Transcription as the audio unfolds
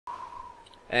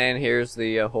And here's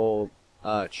the whole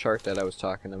chart that I was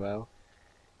talking about.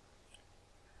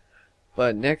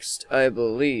 But next, I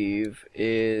believe,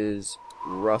 is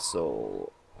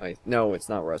Russell. No, it's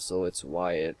not Russell, it's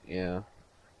Wyatt, yeah.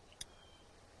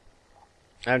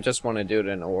 I just want to do it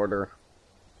in order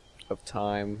of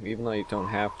time, even though you don't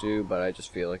have to, but I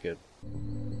just feel like it.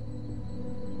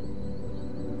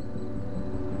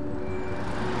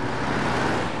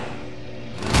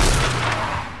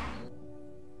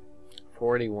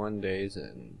 "41 days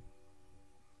in."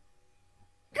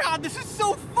 God, this is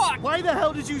so fucked! Why the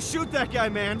hell did you shoot that guy,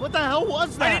 man? What the hell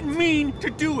was that? I didn't mean to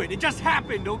do it. It just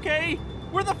happened, okay?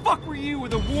 Where the fuck were you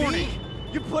with a warning? Me?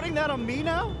 You're putting that on me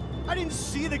now? I didn't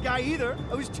see the guy either.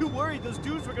 I was too worried those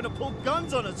dudes were gonna pull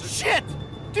guns on us. Shit!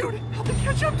 Dude, how'd they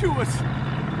catch up to us?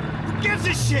 Who gives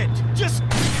a shit? Just...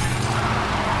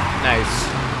 Nice.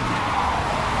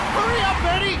 Hurry up,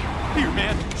 Eddie! Here,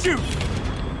 man. Shoot!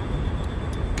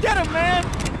 Get him, man!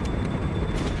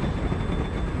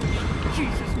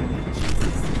 Jesus, man.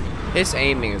 Jesus. His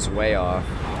aiming is way off.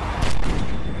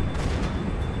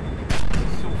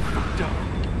 So fucked up.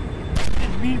 I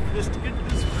didn't mean for this to get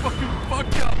this fucking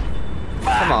fucked up.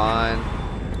 Come on.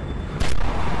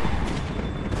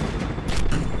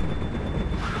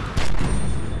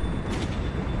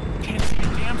 Can't see a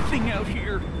damn thing out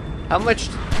here. How much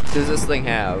does this thing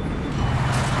have?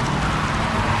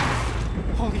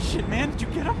 Holy shit, man. Did you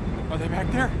get them? Are they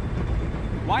back there?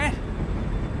 Wyatt?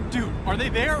 Dude, are they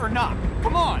there or not?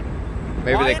 Come on.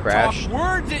 Maybe Wyatt, they crashed. Talk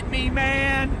words at me,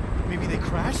 man. Maybe they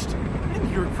crashed? I didn't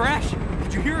hear a crash.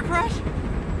 Did you hear a crash?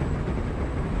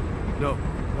 No,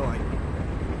 I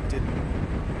didn't.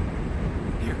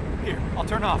 Here, I'll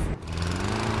turn off.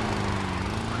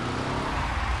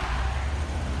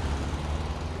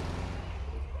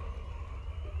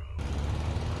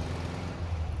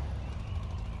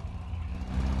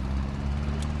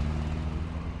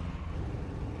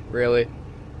 Really?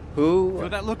 Who Feel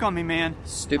that look on me, man.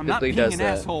 stupidly I'm not being does an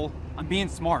that? asshole. I'm being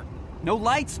smart. No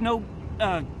lights, no,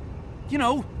 you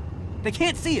know, they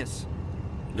can't see us.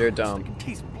 You're I dumb. can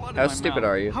taste blood How in my stupid mouth.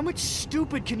 are you? How much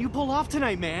stupid can you pull off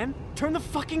tonight, man? Turn the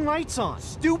fucking lights on.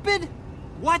 Stupid?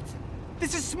 What?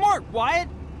 This is smart, Wyatt.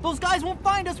 Those guys won't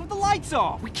find us with the lights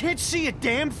off. We can't see a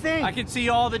damn thing. I can see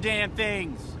all the damn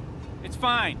things. It's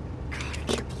fine. God, I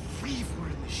can't believe we're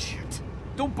in this shit.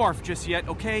 Don't barf just yet,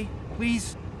 okay?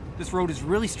 Please? This road is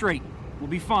really straight. We'll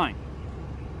be fine.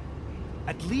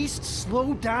 At least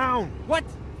slow down. What?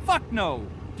 Fuck no.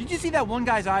 Did you see that one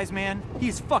guy's eyes, man? He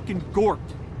is fucking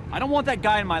gorked. I don't want that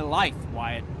guy in my life,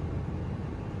 Wyatt.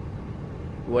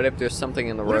 What if there's something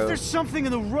in the What if road? there's something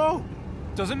in the road?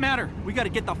 Doesn't matter. We gotta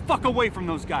get the fuck away from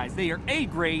those guys. They are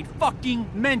A-grade fucking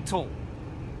mental.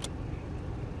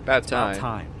 About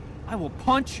time. I will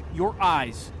punch your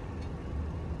eyes.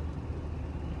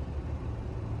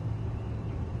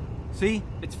 See?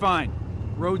 It's fine.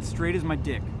 Road straight as my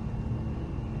dick.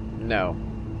 No.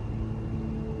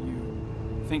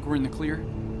 You think we're in the clear?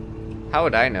 How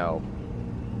would I know?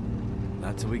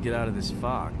 Not till we get out of this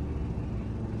fog.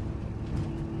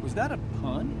 Was that a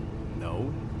pun?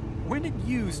 No. When did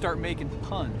you start making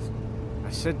puns? I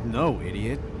said no,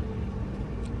 idiot.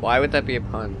 Why would that be a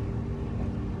pun?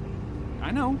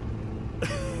 I know.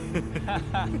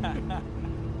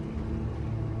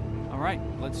 All right,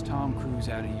 let's Tom Cruise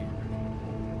out of here.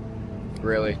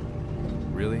 Really?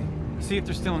 Really? See if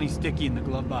there's still any sticky in the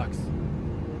glove box.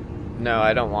 No,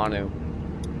 I don't want to.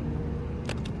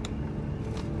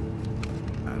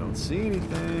 I don't see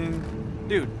anything.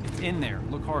 Dude, it's in there.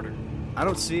 Look harder. I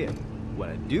don't see it. What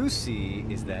I do see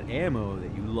is that ammo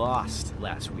that you lost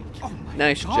last week. Oh my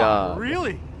Nice God, job.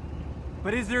 Really?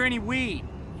 But is there any weed?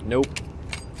 Nope.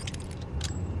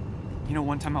 You know,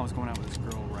 one time I was going out with this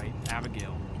girl, right?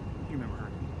 Abigail. You remember her?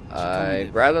 She told me I'd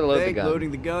that- rather load the gun.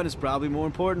 Loading the gun is probably more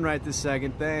important right this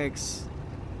second, thanks.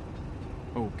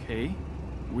 Okay.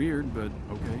 Weird, but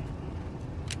okay.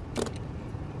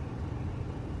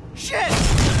 Shit!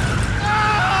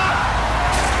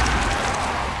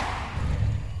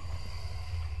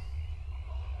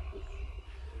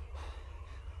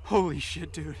 Holy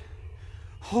shit, dude.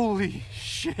 Holy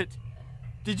shit.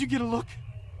 Did you get a look?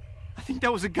 I think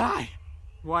that was a guy.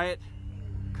 Wyatt,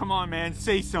 come on, man,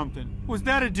 say something. Was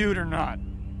that a dude or not?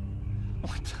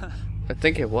 What the I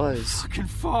think it was. fucking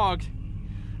fog?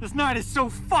 This night is so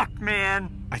fucked,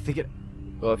 man. I think it.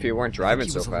 Well, if you weren't driving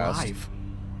so fast. Alive.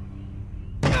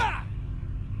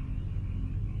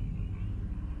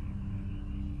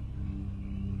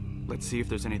 Let's see if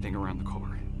there's anything around the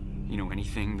car. You know,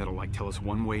 anything that'll like tell us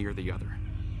one way or the other.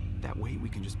 That way we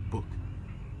can just book.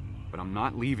 But I'm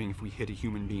not leaving if we hit a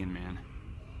human being, man.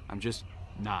 I'm just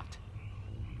not.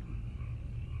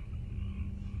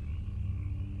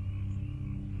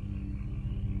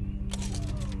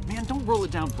 man. Don't roll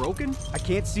it down broken. I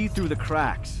can't see through the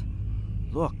cracks.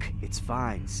 Look, it's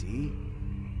fine, see?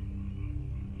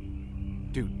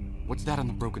 Dude, what's that on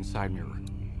the broken side mirror?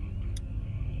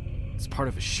 It's part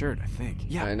of his shirt, I think.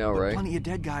 Yeah, I know, but right? Plenty of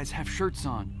dead guys have shirts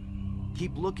on.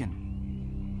 Keep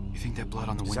looking. You think that blood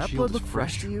on the Does that windshield blood is look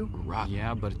fresh to you? or rotten?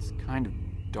 Yeah, but it's kind of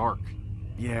dark.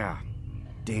 Yeah.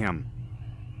 Damn.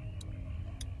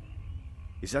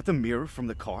 Is that the mirror from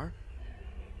the car?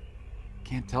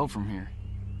 Can't tell from here.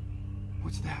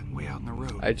 What's that way out in the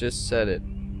road? I just said it.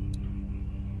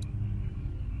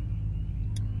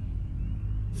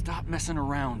 Stop messing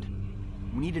around.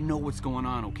 We need to know what's going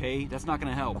on, okay? That's not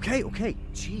gonna help. Okay, okay.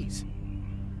 Jeez.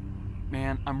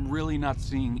 Man, I'm really not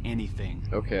seeing anything.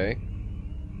 Okay.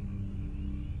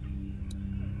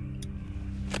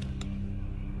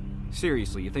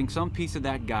 Seriously, you think some piece of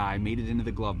that guy made it into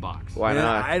the glove box? Why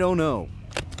not? I don't know.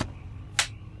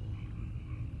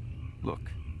 Look,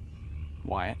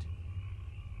 Wyatt,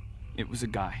 it was a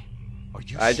guy. Are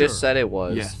you I sure? just said it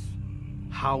was. Yes.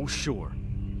 How sure?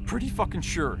 Pretty fucking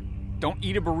sure. Don't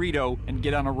eat a burrito and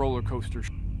get on a roller coaster.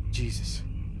 Jesus.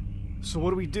 So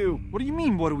what do we do? What do you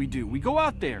mean, what do? We go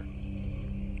out there.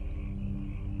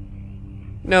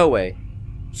 No way.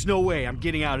 There's no way I'm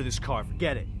getting out of this car.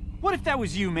 Forget it. What if that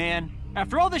was you, man?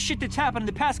 After all this shit that's happened in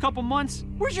the past couple months,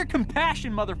 where's your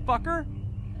compassion, motherfucker?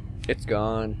 It's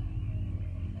gone.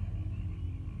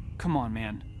 Come on,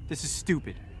 man. This is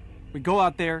stupid. We go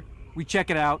out there, we check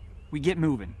it out, we get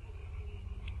moving.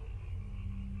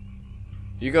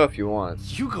 You go if you want.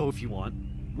 You go if you want.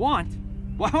 Want?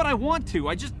 Why would I want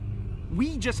to?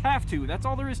 We just have to. That's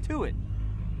all there is to it.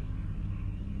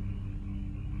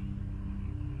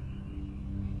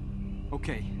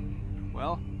 Okay.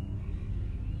 Well.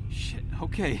 Shit.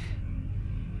 Okay.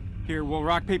 Here, we'll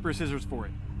rock, paper, scissors for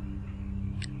it.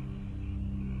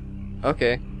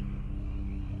 Okay.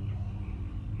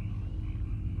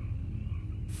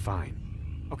 Fine.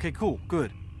 Okay, cool.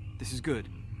 Good. This is good.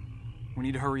 We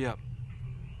need to hurry up.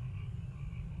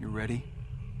 You ready?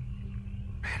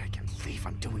 Man, I can't believe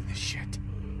I'm doing this shit.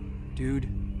 Dude,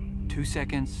 2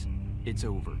 seconds, it's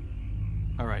over.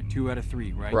 Alright, 2 out of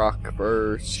 3, right? Rock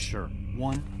first. Sure.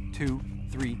 1, 2,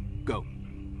 3, go.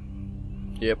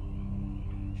 Yep.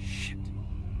 Shit.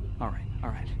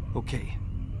 Alright. Okay.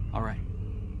 Alright.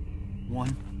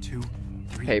 1, 2,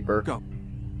 3, Paper. go.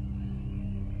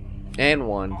 And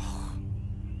one. Oh,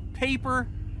 paper?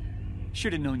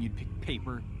 Should have known you'd pick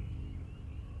paper.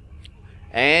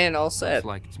 And all set. Looks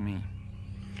like it's me.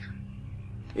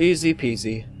 Easy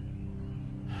peasy.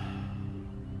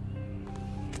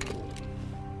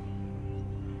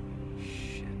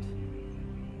 Shit.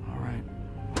 Alright.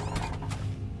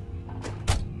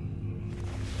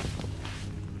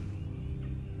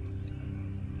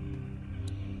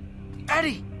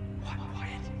 Eddie! What,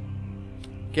 Wyatt?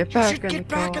 Get back, should get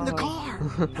back in the car!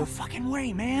 No fucking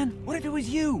way, man. What if it was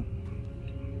you?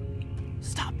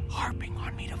 Stop harping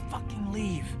on me to fucking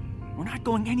leave. We're not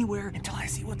going anywhere until I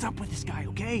see what's up with this guy,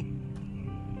 okay?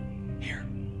 Here,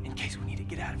 in case we need to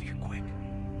get out of here quick.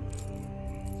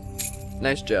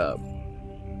 Nice job.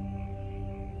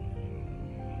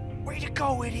 Way to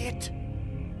go, idiot!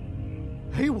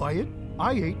 Hey, Wyatt.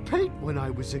 I ate paint when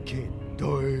I was a kid.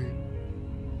 Die.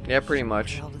 Yeah, pretty Where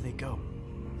much. the hell do they go?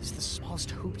 This is the smallest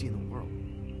hoopty in the world.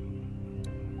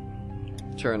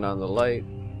 Turn on the light.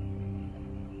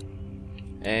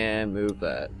 And move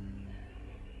that.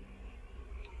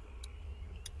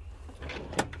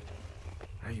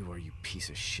 There you are, you piece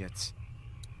of shit.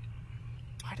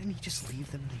 Why didn't he just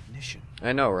leave them in the ignition?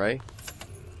 I know, right?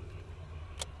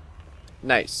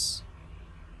 Nice.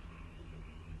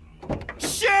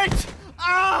 Shit!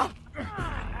 Ah!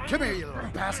 Come here, you little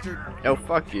bastard. Oh,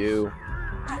 fuck you.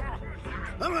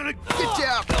 I'm gonna get you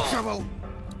out of trouble.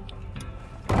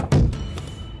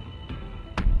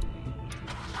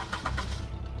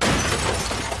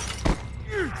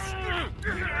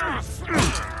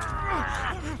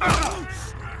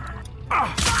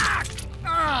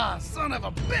 Ah, son of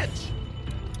a bitch!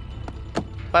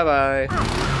 Bye-bye.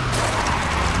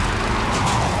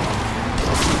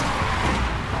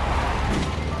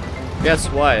 Guess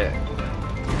what?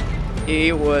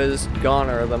 He was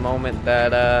goner the moment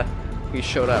that, he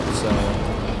showed up, so...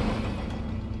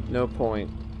 no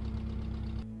point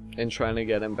in trying to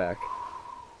get him back.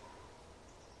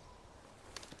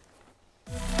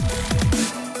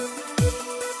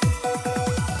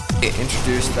 It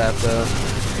introduced that, though.